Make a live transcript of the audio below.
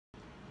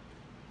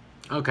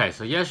Okay,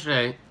 so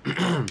yesterday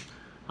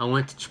I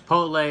went to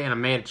Chipotle and I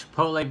made a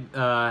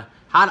Chipotle,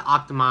 how to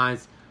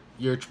optimize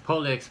your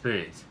Chipotle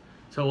experience.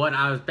 So what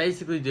I was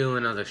basically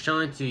doing, I was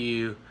showing to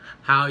you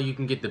how you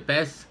can get the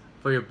best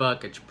for your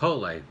buck at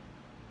Chipotle.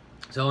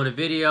 So in the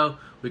video,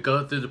 we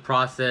go through the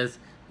process,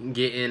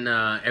 getting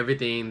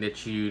everything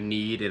that you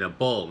need in a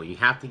bowl. You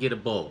have to get a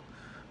bowl,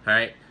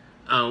 alright?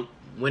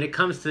 When it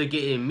comes to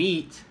getting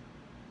meat,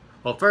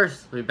 well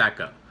first, let me back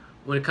up.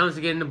 When it comes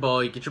to getting the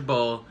bowl, you get your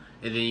bowl,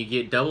 and then you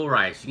get double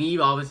rice. You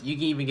can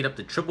even get up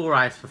to triple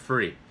rice for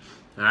free.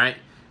 Alright?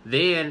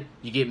 Then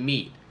you get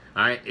meat.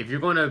 Alright? If you're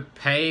gonna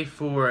pay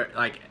for,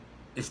 like,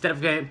 instead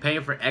of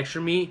paying for extra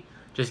meat,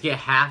 just get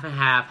half and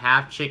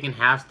half chicken,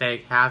 half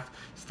steak, half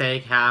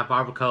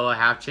barbacoa,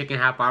 half chicken,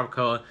 half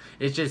barbacoa.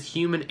 It's just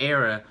human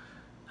error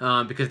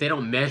because they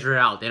don't measure it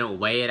out, they don't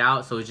weigh it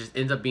out, so it just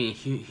ends up being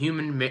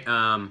human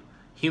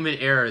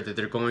error that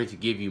they're going to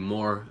give you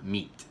more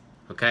meat.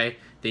 Okay?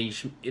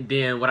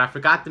 Then what I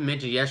forgot to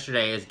mention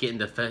yesterday is getting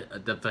the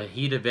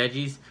fajita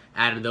veggies,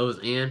 adding those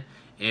in,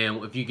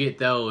 and if you get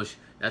those,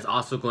 that's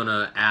also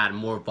gonna add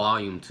more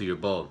volume to your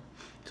bowl.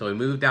 So we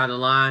move down the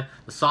line.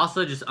 The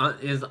salsa just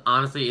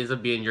honestly ends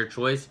up being your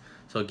choice.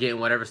 So getting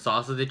whatever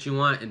salsa that you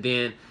want, and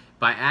then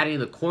by adding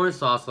the corn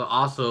salsa,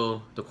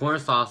 also the corn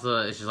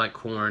salsa is just like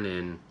corn,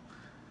 and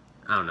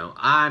I don't know.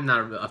 I'm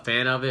not a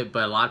fan of it,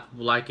 but a lot of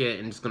people like it,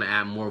 and it's gonna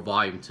add more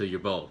volume to your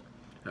bowl.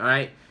 All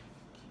right.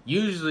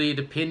 Usually,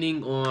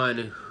 depending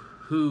on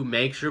who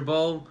makes your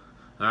bowl,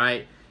 all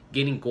right,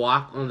 getting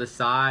guac on the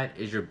side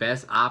is your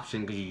best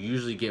option because you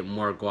usually get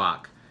more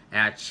guac.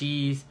 Add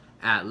cheese,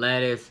 add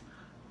lettuce,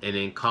 and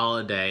then call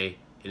it a day,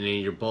 and then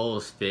your bowl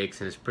is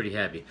fixed, and it's pretty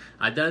heavy.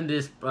 I've done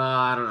this,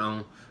 I don't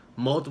know,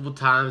 multiple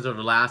times over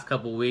the last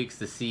couple weeks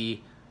to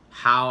see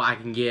how I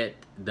can get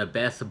the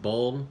best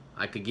bowl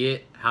I could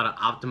get, how to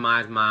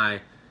optimize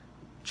my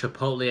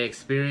Chipotle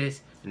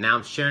experience, and now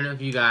I'm sharing it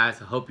with you guys.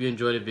 I hope you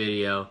enjoyed the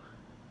video.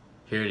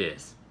 Here it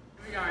is.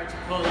 Here we are at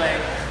Chipotle,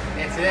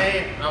 and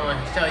today I'm going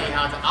to show you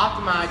how to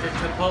optimize your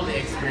Chipotle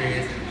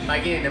experience by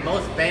getting the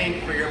most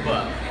bang for your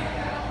buck.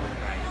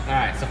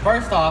 Alright, so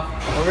first off,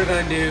 what we're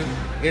going to do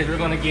is we're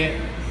going to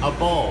get a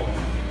bowl.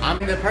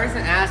 The person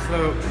asks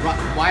for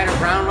white or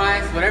brown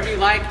rice, whatever you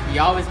like, you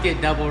always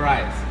get double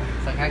rice.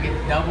 So can I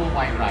get double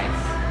white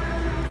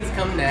rice? These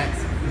come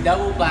next,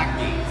 double black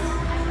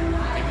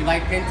beans. If you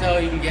like pinto,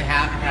 you can get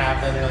half and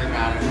half, doesn't really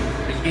matter,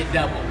 but you get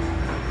double.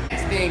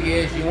 Next thing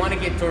is you want to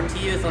get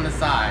tortillas on the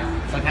side.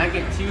 So can I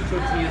get 2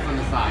 tortillas on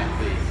the side,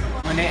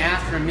 please? When they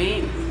ask for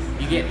meat,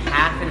 you get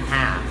half and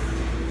half.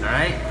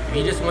 Alright? If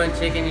you just want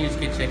chicken, you just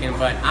get chicken,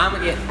 but I'm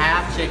gonna get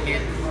half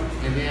chicken,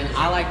 and then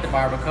I like the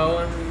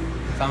barbacoa,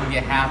 so I'm gonna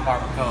get half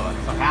barbacoa.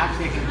 So half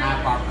chicken,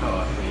 half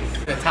barbacoa,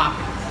 please. The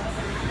toppings.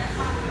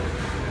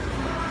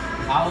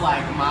 I would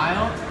like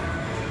mild.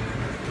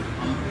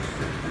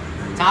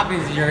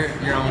 Toppings is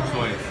your own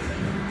choice.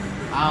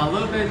 A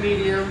little bit of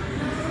medium.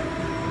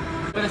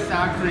 A bit of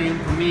sour cream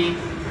for me.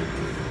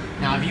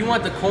 Now if you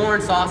want the corn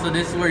salsa,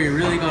 this is where you're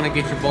really gonna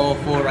get your bowl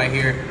full right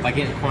here by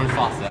getting corn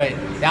salsa.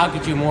 But that'll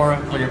get you more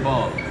on your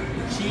bowl.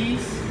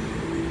 Cheese.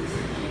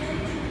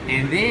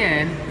 And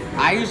then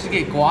I usually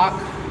get guac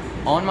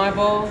on my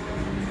bowl,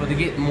 but to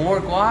get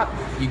more guac,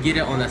 you get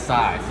it on the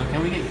side. So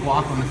can we get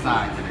guac on the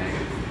side today?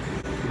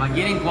 By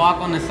getting guac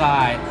on the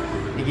side,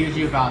 it gives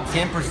you about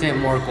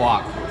 10% more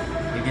guac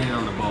to get it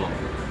on the bowl.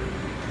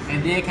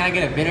 And then can I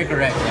get a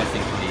vinaigrette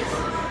dressing, please?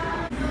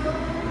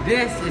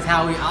 This is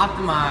how we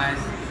optimize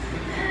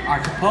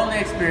our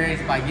Chipotle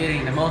experience by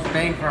getting the most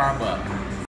bang for our buck.